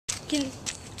pumpkin.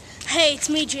 Hey, it's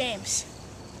me, James.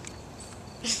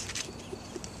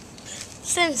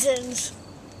 Simpsons.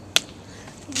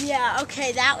 Yeah,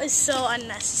 okay, that was so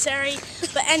unnecessary.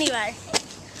 But anyway,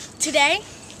 today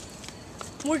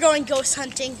we're going ghost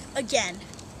hunting again.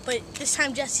 But this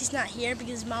time Jesse's not here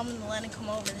because Mom wouldn't let him come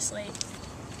over this late.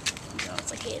 You know,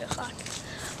 it's like 8 o'clock.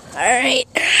 Alright,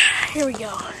 here we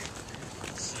go.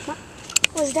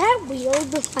 Was that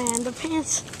weird with my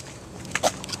underpants?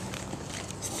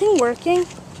 Is the thing working?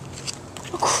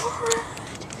 Oh,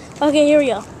 crud. Okay, here we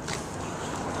go.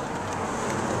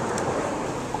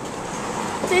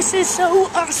 This is so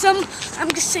awesome. I'm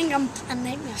just singing a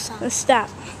nightmare song. Let's stop.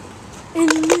 In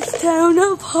this town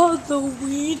of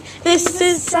Halloween, this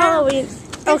is Halloween.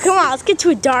 Oh, come on, let's get to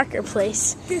a darker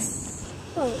place.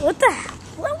 Oh, what the heck?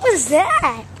 What was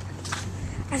that?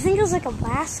 I think it was like a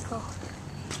rascal.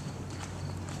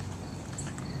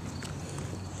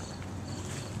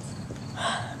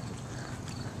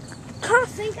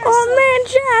 Oh man,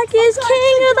 Jack is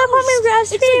king of the pumpkin grass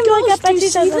cream. Look up at you.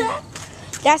 See that?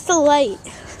 That's the light.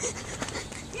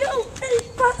 Yo, hey,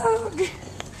 bug!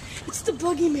 It's the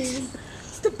boogeyman.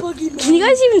 It's the boogeyman. Can you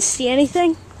guys even see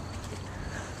anything?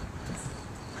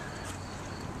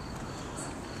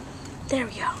 There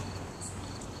we go.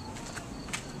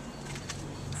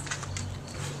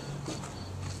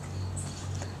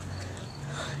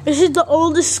 This is the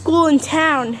oldest school in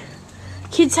town.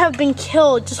 Kids have been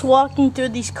killed just walking through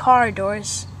these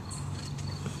corridors.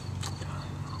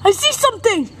 I see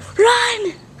something!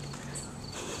 Run!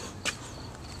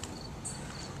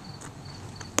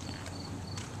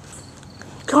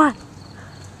 Come on.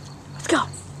 Let's go.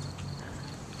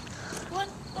 What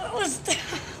was that?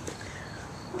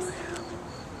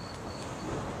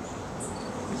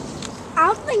 I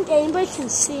don't think anybody can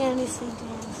see anything,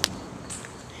 James.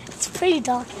 It's pretty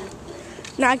dark out.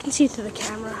 No, I can see through the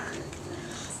camera.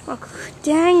 Oh,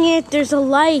 dang it, there's a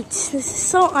light. This is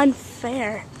so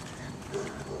unfair.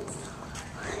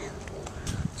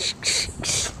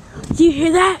 Do you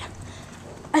hear that?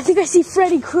 I think I see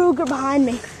Freddy Krueger behind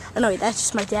me. Oh no, that's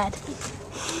just my dad.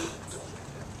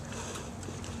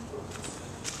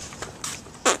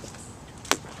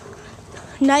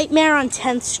 Nightmare on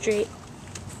 10th Street.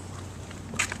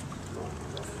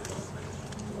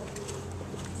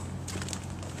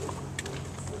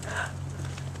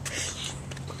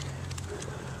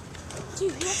 Do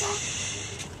you hear that?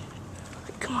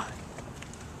 Come on.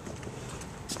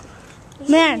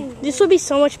 Man, this would be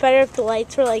so much better if the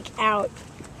lights were like out.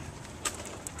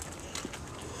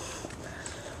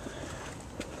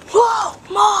 Whoa,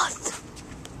 moth!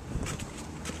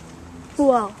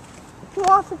 Whoa.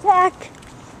 Moth attack.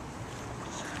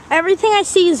 Everything I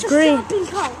see is green. Shopping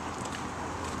cart.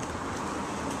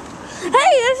 Hey,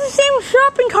 that's the same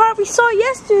shopping cart we saw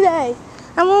yesterday.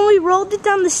 And when we rolled it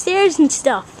down the stairs and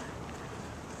stuff.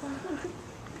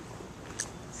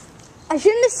 I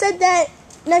shouldn't have said that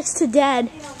next to Dad.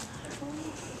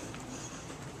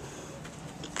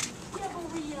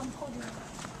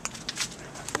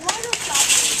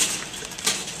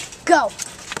 Go.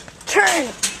 Turn.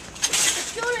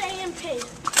 Let's go to AMP.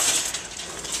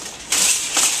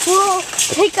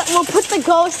 We'll put the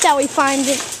ghost that we find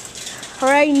in.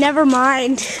 Alright, never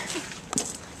mind.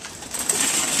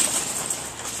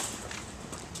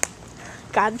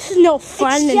 God, this is no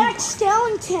fun. It's Jack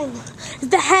Skellington.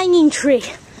 The hanging tree.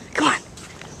 Come on.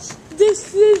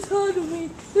 This is Halloween.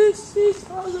 This is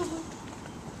Halloween.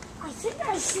 I think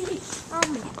I see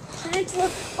Saints.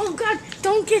 Oh God!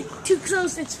 Don't get too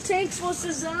close. It's Saints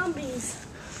vs. Zombies.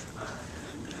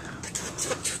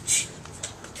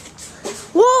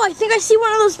 Whoa! I think I see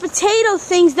one of those potato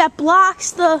things that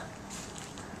blocks the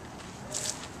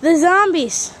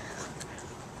zombies.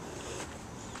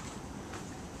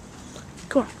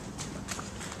 Come on.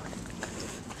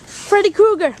 Freddy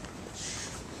Krueger.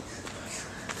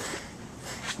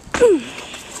 Come on.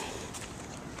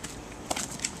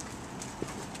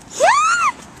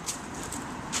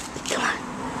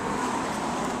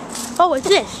 Oh, what's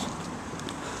this?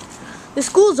 The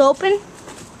school's open.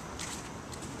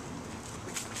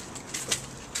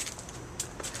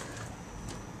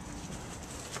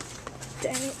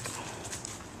 Dang it.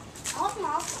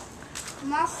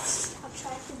 Moths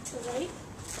attracted to light.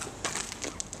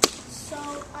 So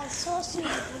I saw some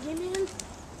boogeyman.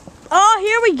 Oh,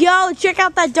 here we go. Check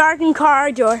out that darkened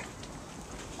corridor.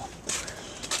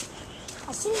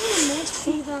 I think we might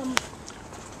see them.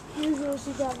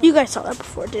 You guys saw that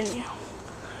before, didn't you? All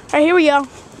right, here we go.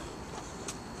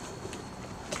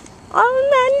 Oh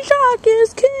man, Jock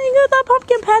is king of the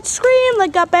pumpkin patch. Scream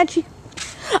like a banshee.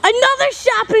 Another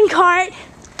shopping cart.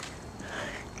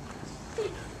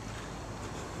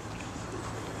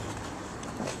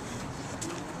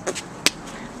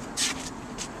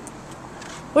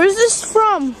 Where's this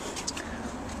from?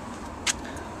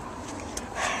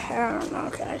 I don't know,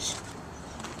 guys.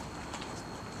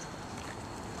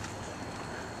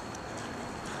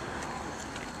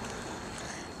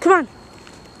 Come on.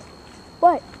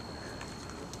 What?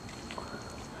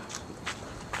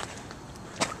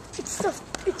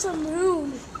 It's a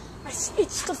moon.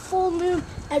 It's the full moon.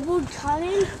 Edward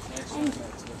Cullen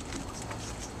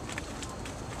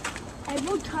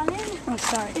I'm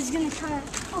sorry. is gonna kind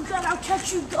of. Oh God, I'll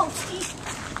catch you, Ghosty.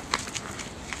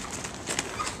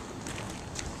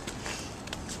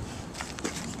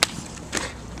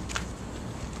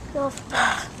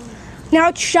 Now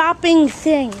it's shopping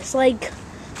things, like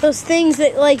those things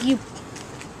that like you.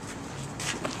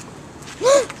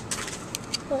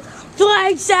 The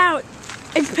lights out.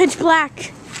 It's pitch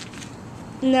black.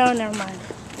 No, never mind.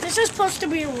 This is supposed to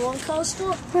be a roller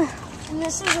coaster, and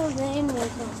this is a rain roller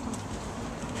coaster.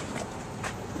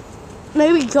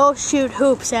 Maybe go shoot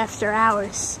hoops after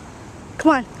hours.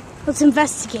 Come on, let's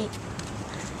investigate.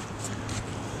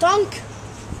 Dunk.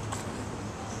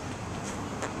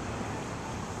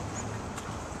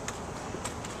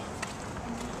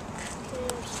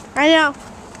 I know.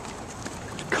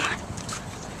 Come on.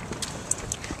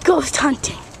 Ghost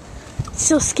hunting. It's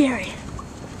so scary.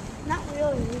 Not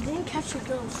really. We didn't catch a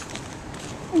ghost.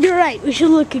 You're right. We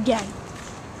should look again.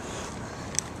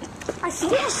 I see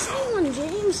a one,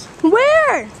 James.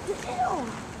 Where? Ew.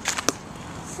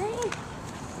 See?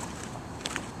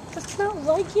 That's not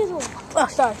like it. Oh,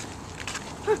 sorry.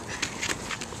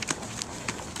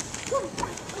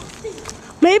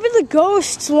 Maybe the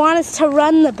ghosts want us to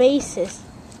run the bases.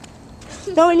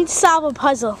 No, we need to solve a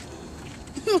puzzle.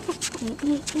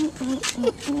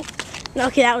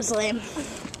 Okay, that was lame.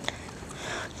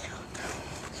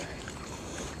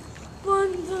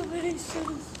 Run the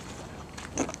bases.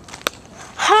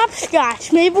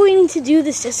 Hopscotch. Maybe we need to do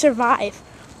this to survive.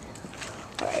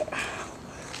 All right,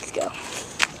 let's go.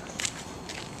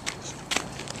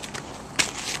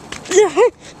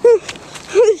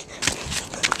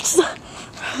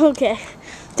 Okay,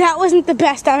 that wasn't the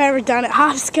best I've ever done at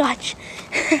hopscotch.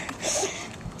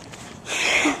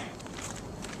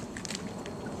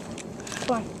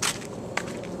 Come on.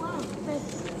 Wow, the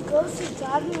ghost is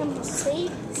driving a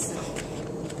Mercedes.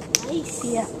 Nice.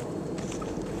 Yeah.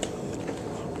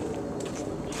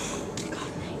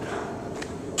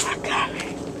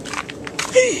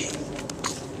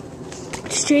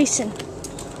 It's Jason.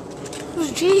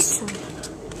 Who's Jason?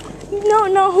 You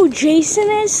don't know who Jason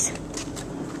is?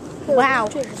 Wow.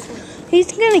 Jason.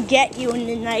 He's gonna get you in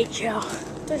the night, Joe.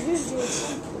 But who's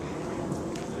Jason?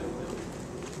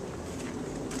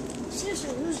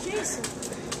 Seriously, who's Jason?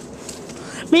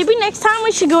 Maybe next time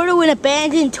we should go to an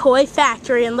abandoned toy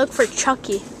factory and look for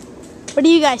Chucky. What do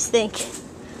you guys think?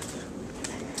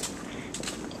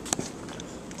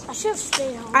 I should have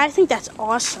stayed home. I think that's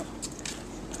awesome.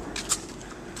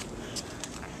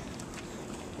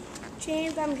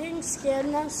 James, I'm getting scared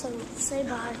now, so say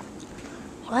bye.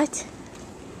 What?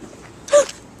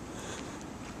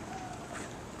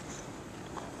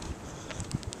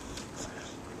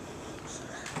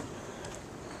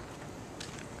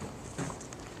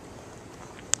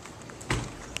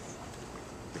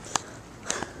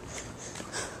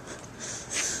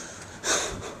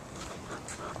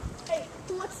 Hey,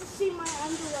 who wants to see my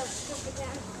underwear strip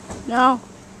again? No.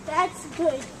 That's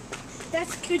good.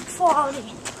 That's good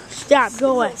quality. Stop.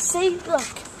 Go away. See, look.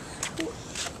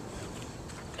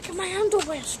 Look at my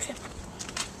underwear strip.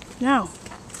 No.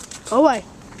 Go away.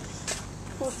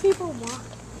 What people want.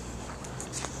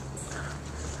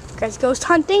 Guys, ghost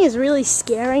hunting is really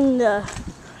scaring the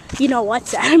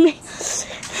you-know-what's out of me.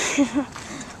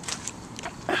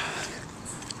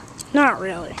 Not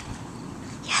really.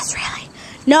 Yes, really.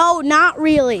 No, not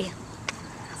really.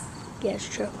 Yeah, it's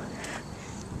true.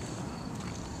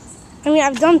 I mean,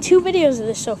 I've done 2 videos of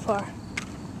this so far.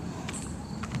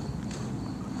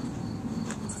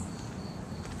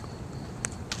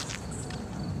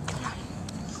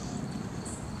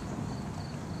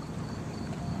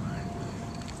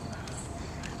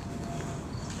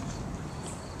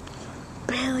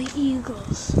 Bailey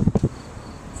Eagles.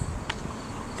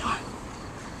 Come on.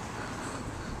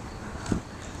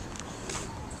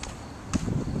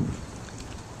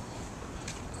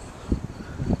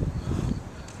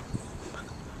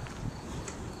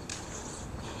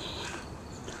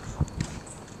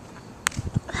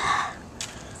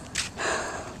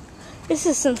 This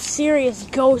is some serious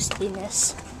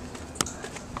ghostiness.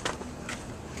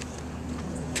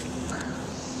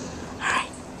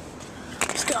 Alright,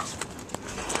 let's go.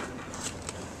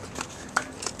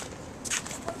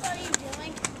 What are you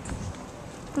doing?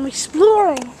 I'm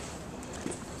exploring.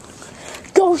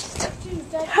 Go ghost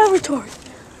territory.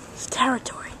 It's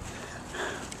territory.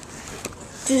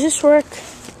 Does this work?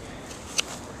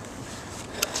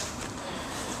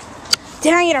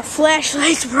 Dang it, our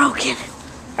flashlight's broken.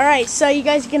 Alright, so you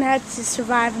guys are gonna have to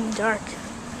survive in the dark.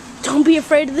 Don't be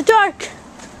afraid of the dark.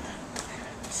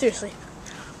 Seriously.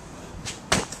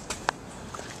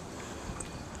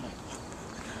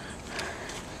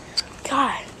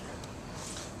 God.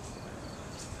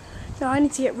 No, I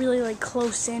need to get really like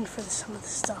close in for some of the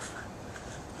stuff.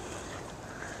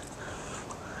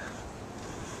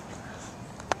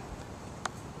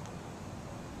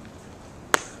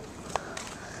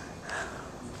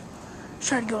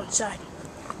 Try to go inside.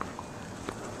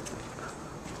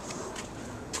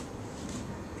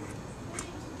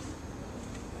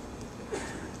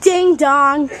 Ding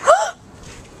dong.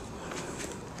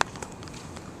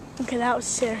 Okay, that was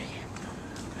scary.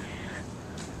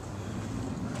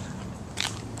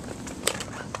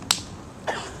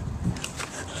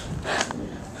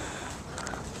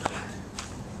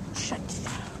 Shut it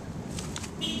down.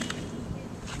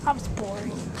 That was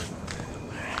boring.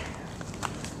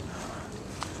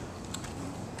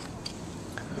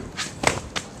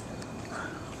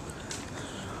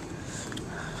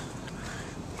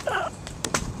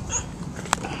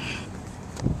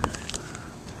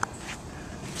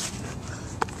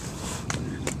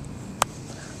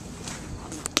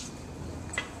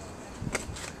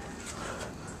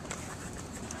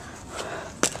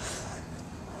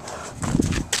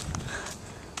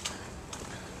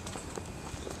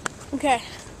 Okay,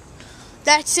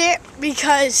 that's it,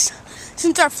 because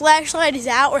since our flashlight is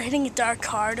out, we're hitting a dark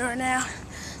corridor now.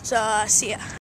 So, see ya.